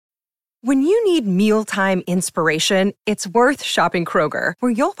When you need mealtime inspiration, it's worth shopping Kroger,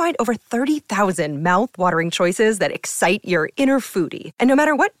 where you'll find over 30,000 mouth-watering choices that excite your inner foodie. And no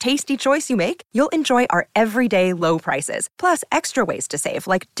matter what tasty choice you make, you'll enjoy our everyday low prices, plus extra ways to save,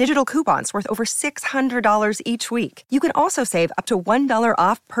 like digital coupons worth over $600 each week. You can also save up to $1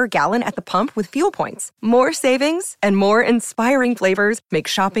 off per gallon at the pump with fuel points. More savings and more inspiring flavors make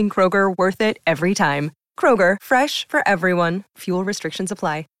shopping Kroger worth it every time. Kroger, fresh for everyone. Fuel restrictions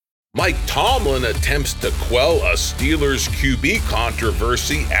apply. Mike Tomlin attempts to quell a Steelers QB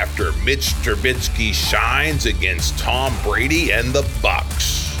controversy after Mitch Trubisky shines against Tom Brady and the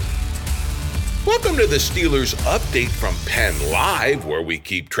Bucs. Welcome to the Steelers update from Penn Live, where we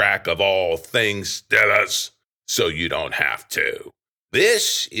keep track of all things Steelers so you don't have to.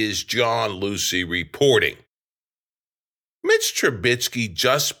 This is John Lucy reporting. Mitch Trubisky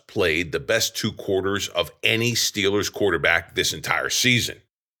just played the best 2 quarters of any Steelers quarterback this entire season.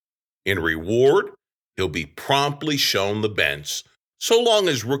 In reward, he'll be promptly shown the bench so long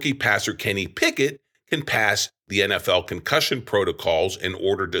as rookie passer Kenny Pickett can pass the NFL concussion protocols in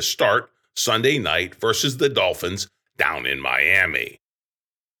order to start Sunday night versus the Dolphins down in Miami.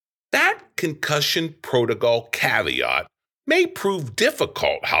 That concussion protocol caveat may prove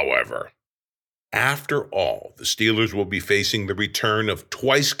difficult, however. After all, the Steelers will be facing the return of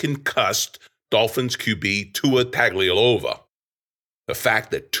twice concussed Dolphins QB Tua Tagovailoa. The fact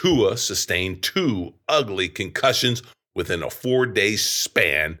that Tua sustained 2 ugly concussions within a 4-day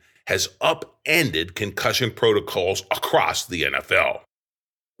span has upended concussion protocols across the NFL.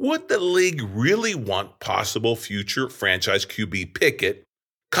 Would the league really want possible future franchise QB Pickett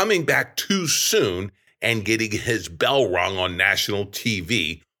coming back too soon and getting his bell rung on national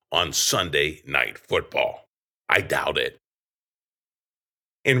TV on Sunday Night Football? I doubt it.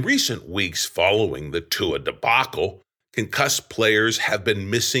 In recent weeks following the Tua debacle, concussed players have been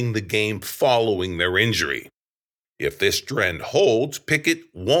missing the game following their injury. If this trend holds, Pickett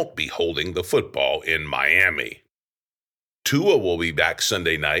won't be holding the football in Miami. Tua will be back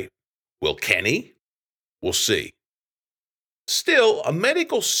Sunday night. Will Kenny? We'll see. Still, a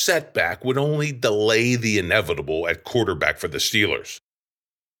medical setback would only delay the inevitable at quarterback for the Steelers.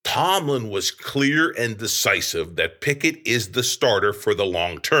 Tomlin was clear and decisive that Pickett is the starter for the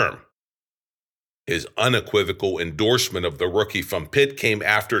long term. His unequivocal endorsement of the rookie from Pitt came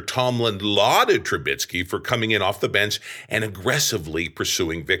after Tomlin lauded Trubisky for coming in off the bench and aggressively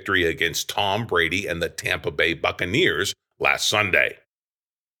pursuing victory against Tom Brady and the Tampa Bay Buccaneers last Sunday.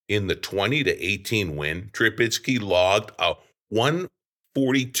 In the 20-18 win, Trubisky logged a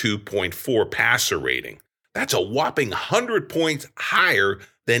 142.4 passer rating. That's a whopping 100 points higher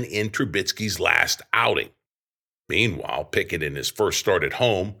than in Trubisky's last outing. Meanwhile, Pickett, in his first start at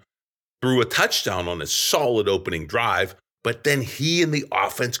home, threw a touchdown on a solid opening drive, but then he and the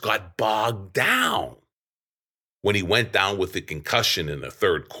offense got bogged down. When he went down with the concussion in the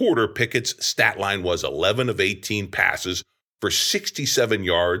third quarter, Pickett's stat line was 11 of 18 passes for 67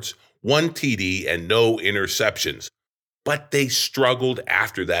 yards, 1 TD, and no interceptions. But they struggled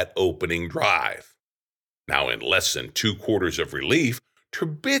after that opening drive. Now, in less than 2 quarters of relief,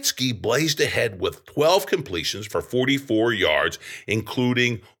 Trubisky blazed ahead with 12 completions for 44 yards,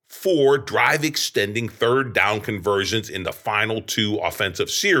 including 4 drive-extending third down conversions in the final 2 offensive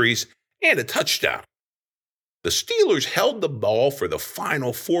series, and a touchdown. The Steelers held the ball for the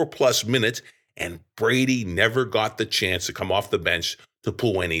final 4+ minutes, and Brady never got the chance to come off the bench to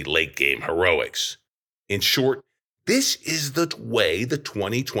pull any late-game heroics. In short, this is the way the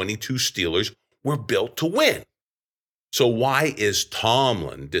 2022 Steelers were built to win. So why is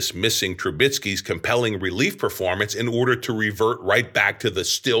Tomlin dismissing Trubisky's compelling relief performance in order to revert right back to the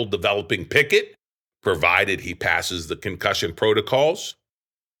still developing Pickett, provided he passes the concussion protocols?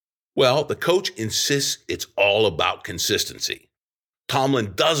 Well, the coach insists it's all about consistency.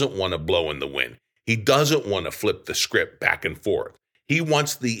 Tomlin doesn't want to blow in the wind. He doesn't want to flip the script back and forth. He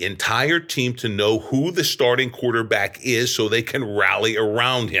wants the entire team to know who the starting quarterback is so they can rally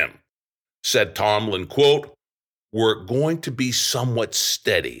around him. Said Tomlin, quote, "We're going to be somewhat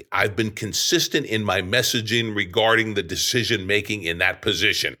steady. I've been consistent in my messaging regarding the decision-making in that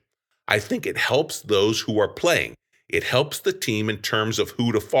position. I think it helps those who are playing. It helps the team in terms of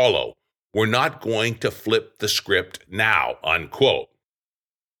who to follow. We're not going to flip the script now," unquote.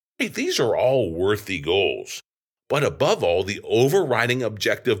 Hey, these are all worthy goals. But above all, the overriding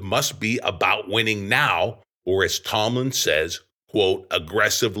objective must be about winning now, or as Tomlin says, quote,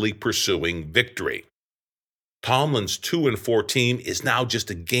 aggressively pursuing victory. Tomlin's 2-4 team is now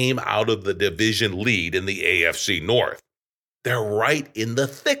just a game out of the division lead in the AFC North. They're right in the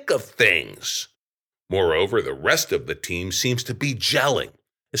thick of things. Moreover, the rest of the team seems to be gelling.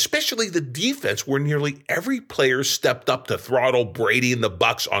 especially the defense where nearly every player stepped up to throttle Brady and the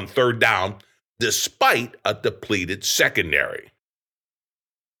Bucs on third down despite a depleted secondary.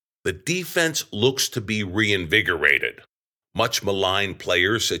 The defense looks to be reinvigorated. Much maligned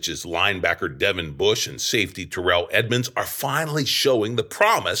players such as linebacker Devin Bush and safety Terrell Edmunds are finally showing the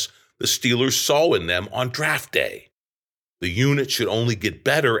promise the Steelers saw in them on draft day. The unit should only get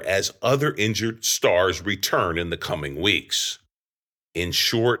better as other injured stars return in the coming weeks. In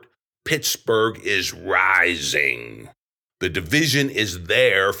short, Pittsburgh is rising. The division is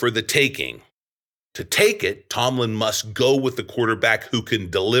there for the taking. To take it, Tomlin must go with the quarterback who can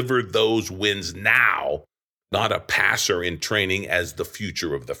deliver those wins now, not a passer in training as the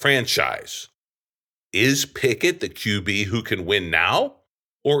future of the franchise. Is Pickett the QB who can win now,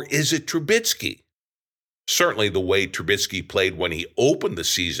 or is it Trubisky? Certainly the way Trubisky played when he opened the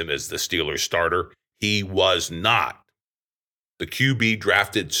season as the Steelers starter, he was not. The QB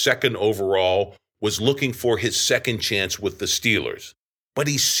drafted second overall was looking for his second chance with the Steelers, but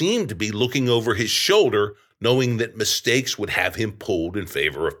he seemed to be looking over his shoulder, knowing that mistakes would have him pulled in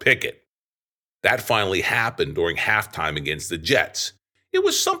favor of Pickett. That finally happened during halftime against the Jets. It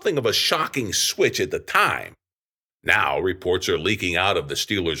was something of a shocking switch at the time. Now, reports are leaking out of the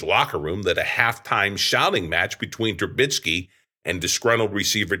Steelers' locker room that a halftime shouting match between Trubisky and disgruntled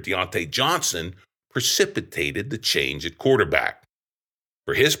receiver Deontay Johnson precipitated the change at quarterback.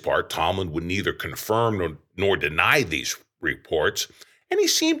 For his part, Tomlin would neither confirm nor deny these reports, and he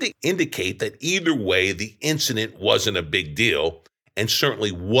seemed to indicate that either way the incident wasn't a big deal and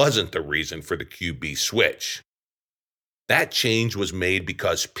certainly wasn't the reason for the QB switch. That change was made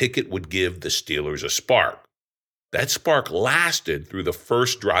because Pickett would give the Steelers a spark. That spark lasted through the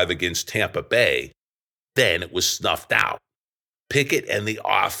first drive against Tampa Bay. Then it was snuffed out. Pickett and the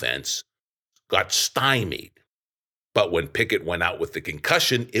offense got stymied. But when Pickett went out with the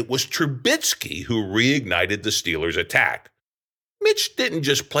concussion, it was Trubisky who reignited the Steelers' attack. Mitch didn't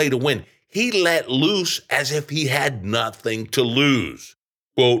just play to win. He let loose as if he had nothing to lose.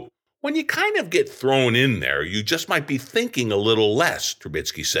 Quote, "When you kind of get thrown in there, you just might be thinking a little less,"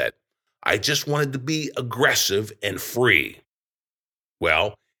 Trubisky said. "I just wanted to be aggressive and free."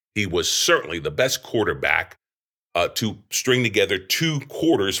 Well, he was certainly the best quarterback to string together 2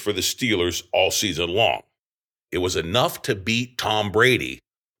 quarters for the Steelers all season long. It was enough to beat Tom Brady,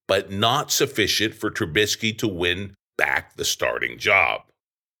 but not sufficient for Trubisky to win back the starting job.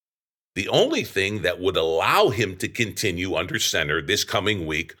 The only thing that would allow him to continue under center this coming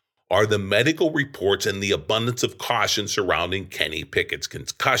week are the medical reports and the abundance of caution surrounding Kenny Pickett's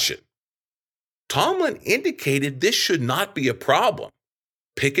concussion. Tomlin indicated this should not be a problem.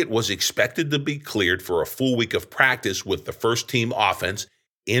 Pickett was expected to be cleared for a full week of practice with the first-team offense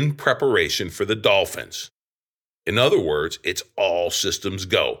in preparation for the Dolphins. In other words, it's all systems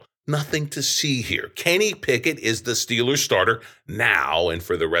go. Nothing to see here. Kenny Pickett is the Steelers starter now and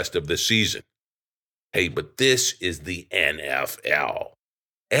for the rest of the season. Hey, but this is the NFL.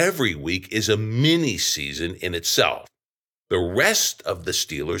 Every week is a mini season in itself. The rest of the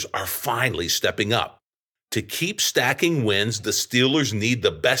Steelers are finally stepping up. To keep stacking wins, the Steelers need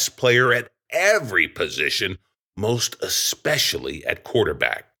the best player at every position, most especially at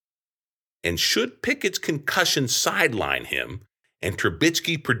quarterback. And should Pickett's concussion sideline him, and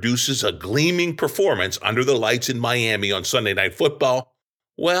Trubisky produces a gleaming performance under the lights in Miami on Sunday Night Football,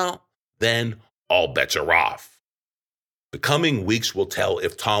 well, then all bets are off. The coming weeks will tell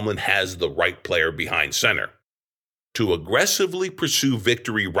if Tomlin has the right player behind center. To aggressively pursue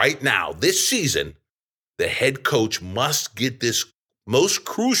victory right now, this season, the head coach must get this most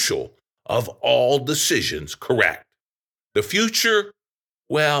crucial of all decisions correct. The future,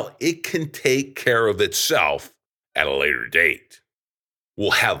 well, it can take care of itself at a later date.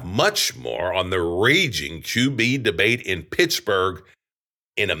 We'll have much more on the raging QB debate in Pittsburgh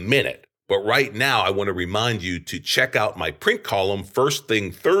in a minute. But right now, I want to remind you to check out my print column first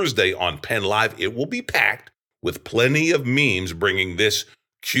thing Thursday on Penn Live. It will be packed with plenty of memes bringing this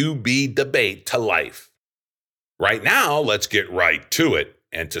QB debate to life. Right now, let's get right to it.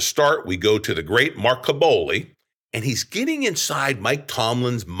 And to start, we go to the great Mark Kaboly, and he's getting inside Mike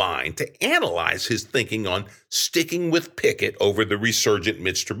Tomlin's mind to analyze his thinking on sticking with Pickett over the resurgent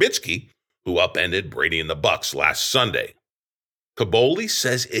Mitch Trubisky, who upended Brady and the Bucs last Sunday. Kaboly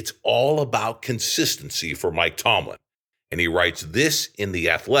says it's all about consistency for Mike Tomlin, and he writes this in The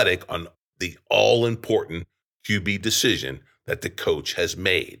Athletic on the all-important QB decision that the coach has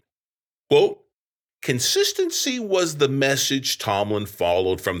made. Quote, "Consistency was the message Tomlin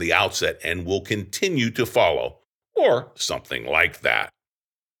followed from the outset and will continue to follow," or something like that.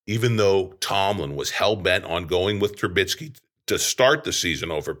 Even though Tomlin was hell-bent on going with Trubisky to start the season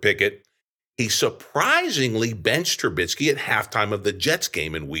over Pickett, he surprisingly benched Trubisky at halftime of the Jets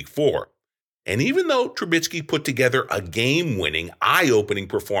game in Week 4. And even though Trubisky put together a game-winning, eye-opening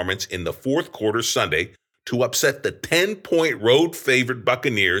performance in the fourth quarter Sunday to upset the 10-point road-favored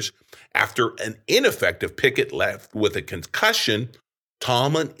Buccaneers after an ineffective Pickett left with a concussion,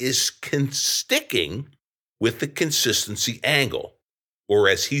 Tomlin is sticking with the consistency angle. Or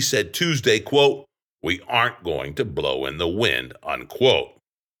as he said Tuesday, quote, "We aren't going to blow in the wind," unquote.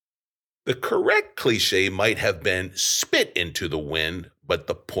 The correct cliche might have been spit into the wind, but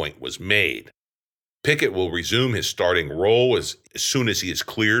the point was made. Pickett will resume his starting role as soon as he is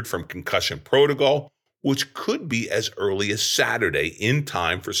cleared from concussion protocol, which could be as early as Saturday in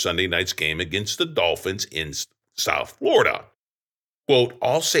time for Sunday night's game against the Dolphins in South Florida. Quote,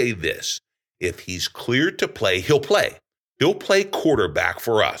 "I'll say this, if he's cleared to play, he'll play. He'll play quarterback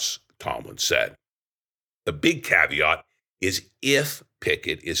for us," Tomlin said. The big caveat is if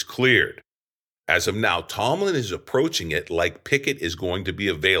Pickett is cleared. As of now, Tomlin is approaching it like Pickett is going to be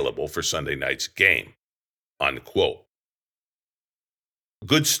available for Sunday night's game, unquote.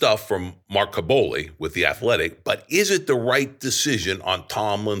 Good stuff from Mark Kaboly with The Athletic, but is it the right decision on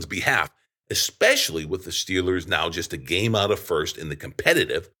Tomlin's behalf, especially with the Steelers now just a game out of first in the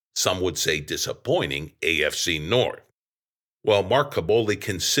competitive, some would say disappointing, AFC North? Well, Mark Kaboly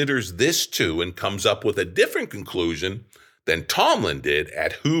considers this too and comes up with a different conclusion than Tomlin did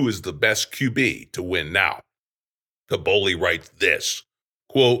at who is the best QB to win now. Kaboly writes this,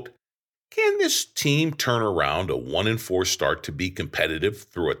 quote, "Can this team turn around a 1-4 start to be competitive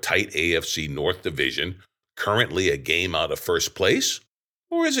through a tight AFC North division, currently a game out of first place?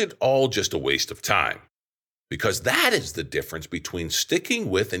 Or is it all just a waste of time? Because that is the difference between sticking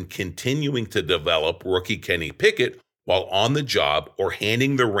with and continuing to develop rookie Kenny Pickett while on the job or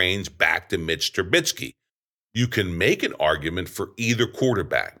handing the reins back to Mitch Trubisky. You can make an argument for either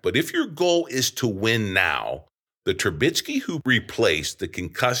quarterback, but if your goal is to win now, the Trubisky who replaced the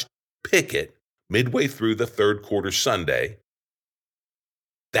concussed Pickett midway through the third quarter Sunday,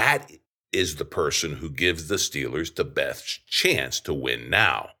 that is the person who gives the Steelers the best chance to win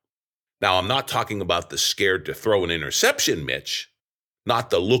now. Now, I'm not talking about the scared to throw an interception Mitch, not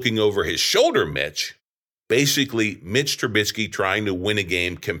the looking over his shoulder Mitch. Basically, Mitch Trubisky trying to win a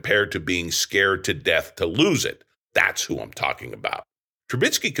game compared to being scared to death to lose it. That's who I'm talking about.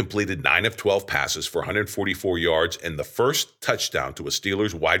 Trubisky completed 9 of 12 passes for 144 yards and the first touchdown to a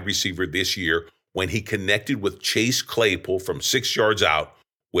Steelers wide receiver this year when he connected with Chase Claypool from 6 yards out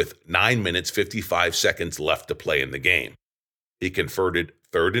with 9 minutes, 55 seconds left to play in the game. He converted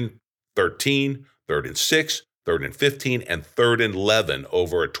 3rd and 13, 3rd and 6, 3rd and 15, and 3rd and 11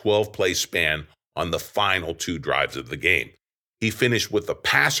 over a 12-play span on the final 2 drives of the game. He finished with a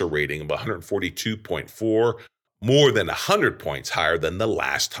passer rating of 142.4, more than 100 points higher than the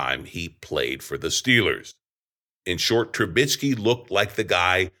last time he played for the Steelers. In short, Trubisky looked like the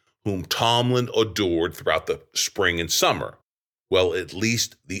guy whom Tomlin adored throughout the spring and summer. Well, at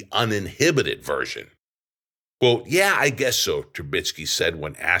least the uninhibited version. Quote, "Yeah, I guess so," Trubisky said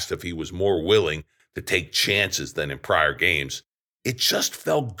when asked if he was more willing to take chances than in prior games. "It just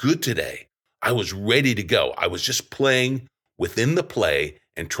felt good today. I was ready to go. I was just playing within the play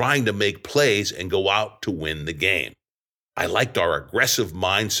and trying to make plays and go out to win the game. I liked our aggressive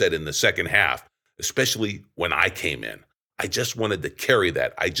mindset in the second half, especially when I came in. I just wanted to carry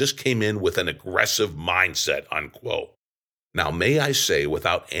that. I just came in with an aggressive mindset," unquote. Now, may I say,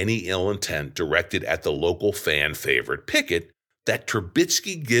 without any ill intent directed at the local fan favorite Pickett, that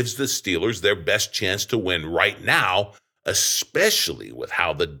Trubisky gives the Steelers their best chance to win right now, especially with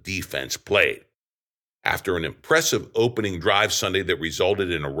how the defense played. After an impressive opening drive Sunday that resulted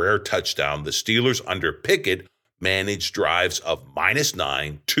in a rare touchdown, the Steelers under Pickett managed drives of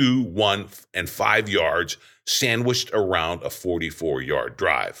 -9, 2, 1, and 5 yards, sandwiched around a 44-yard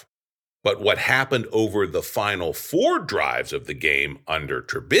drive. But what happened over the final 4 drives of the game under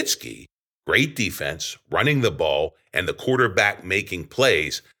Trubisky, great defense, running the ball, and the quarterback making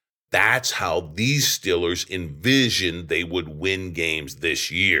plays, that's how these Steelers envisioned they would win games this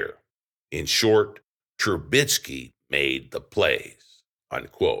year. In short, Trubisky made the plays,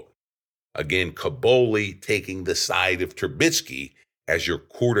 unquote. Again, Kaboly taking the side of Trubisky as your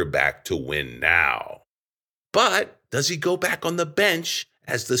quarterback to win now. But does he go back on the bench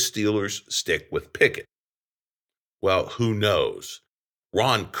as the Steelers stick with Pickett? Well, who knows?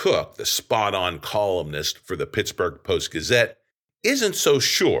 Ron Cook, the spot-on columnist for the Pittsburgh Post-Gazette, isn't so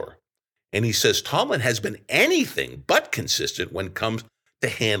sure. And he says Tomlin has been anything but consistent when it comes to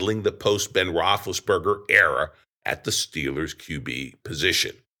handling the post-Ben Roethlisberger era at the Steelers QB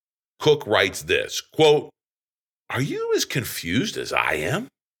position. Cook writes this, quote, Are you as confused as I am?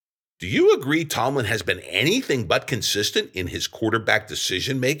 Do you agree Tomlin has been anything but consistent in his quarterback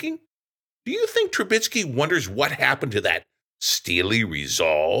decision-making? Do you think Trubisky wonders what happened to that steely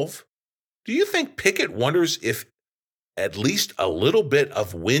resolve? Do you think Pickett wonders if at least a little bit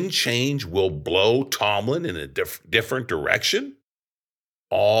of wind change will blow Tomlin in a different direction?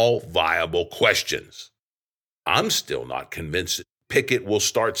 All viable questions. I'm still not convinced Pickett will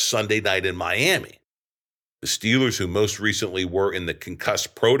start Sunday night in Miami. The Steelers, who most recently were in the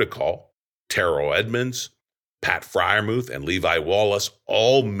concussed protocol, Terrell Edmunds, Pat Freiermuth, and Levi Wallace,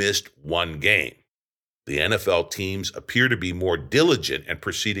 all missed one game. The NFL teams appear to be more diligent and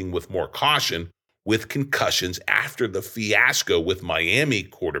proceeding with more caution with concussions after the fiasco with Miami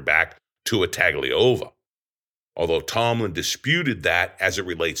quarterback Tua Tagovailoa, although Tomlin disputed that as it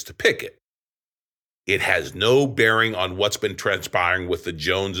relates to Pickett. It has no bearing on what's been transpiring with the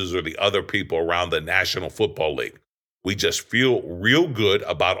Joneses or the other people around the National Football League. We just feel real good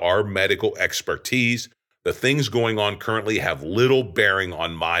about our medical expertise. The things going on currently have little bearing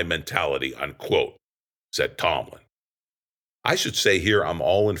on my mentality, unquote, said Tomlin. I should say here I'm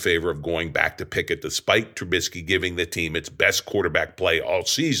all in favor of going back to Pickett despite Trubisky giving the team its best quarterback play all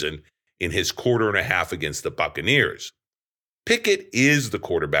season in his quarter and a half against the Buccaneers. Pickett is the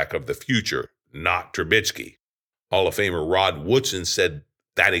quarterback of the future, not Trubisky. Hall of Famer Rod Woodson said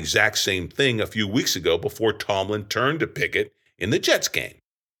that exact same thing a few weeks ago before Tomlin turned to Pickett in the Jets game.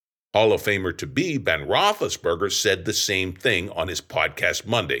 Hall of Famer-to-be Ben Roethlisberger said the same thing on his podcast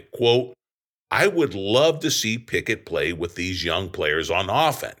Monday, quote, "I would love to see Pickett play with these young players on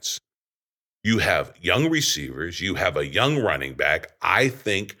offense. You have young receivers, you have a young running back. I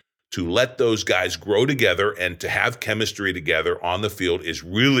think to let those guys grow together and to have chemistry together on the field is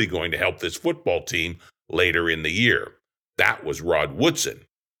really going to help this football team later in the year." That was Rod Woodson.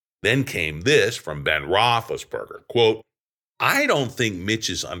 Then came this from Ben Roethlisberger, quote, "I don't think Mitch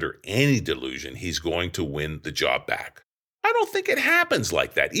is under any delusion he's going to win the job back. I don't think it happens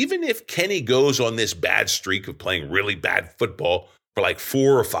like that. Even if Kenny goes on this bad streak of playing really bad football for like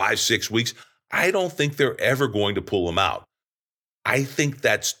 4 or 5, 6 weeks, I don't think they're ever going to pull him out. I think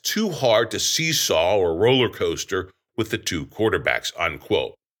that's too hard to seesaw or roller coaster with the two quarterbacks,"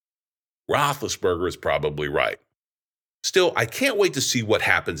 unquote. Roethlisberger is probably right. Still, I can't wait to see what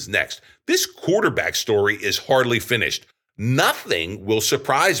happens next. This quarterback story is hardly finished. Nothing will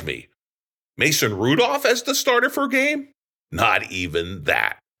surprise me. Mason Rudolph as the starter for a game? Not even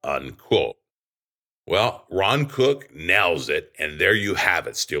that, unquote. Well, Ron Cook nails it, and there you have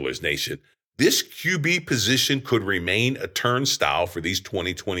it, Steelers Nation. This QB position could remain a turnstile for these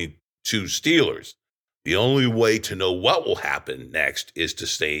 2022 Steelers. The only way to know what will happen next is to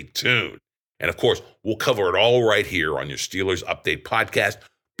stay tuned. And of course, we'll cover it all right here on your Steelers Update podcast,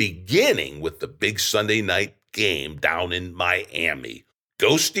 beginning with the big Sunday night game down in Miami.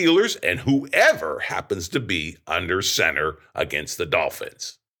 Go Steelers and whoever happens to be under center against the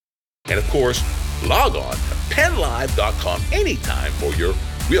Dolphins. And of course, log on to PennLive.com anytime for your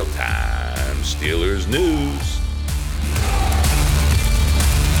real-time Steelers news.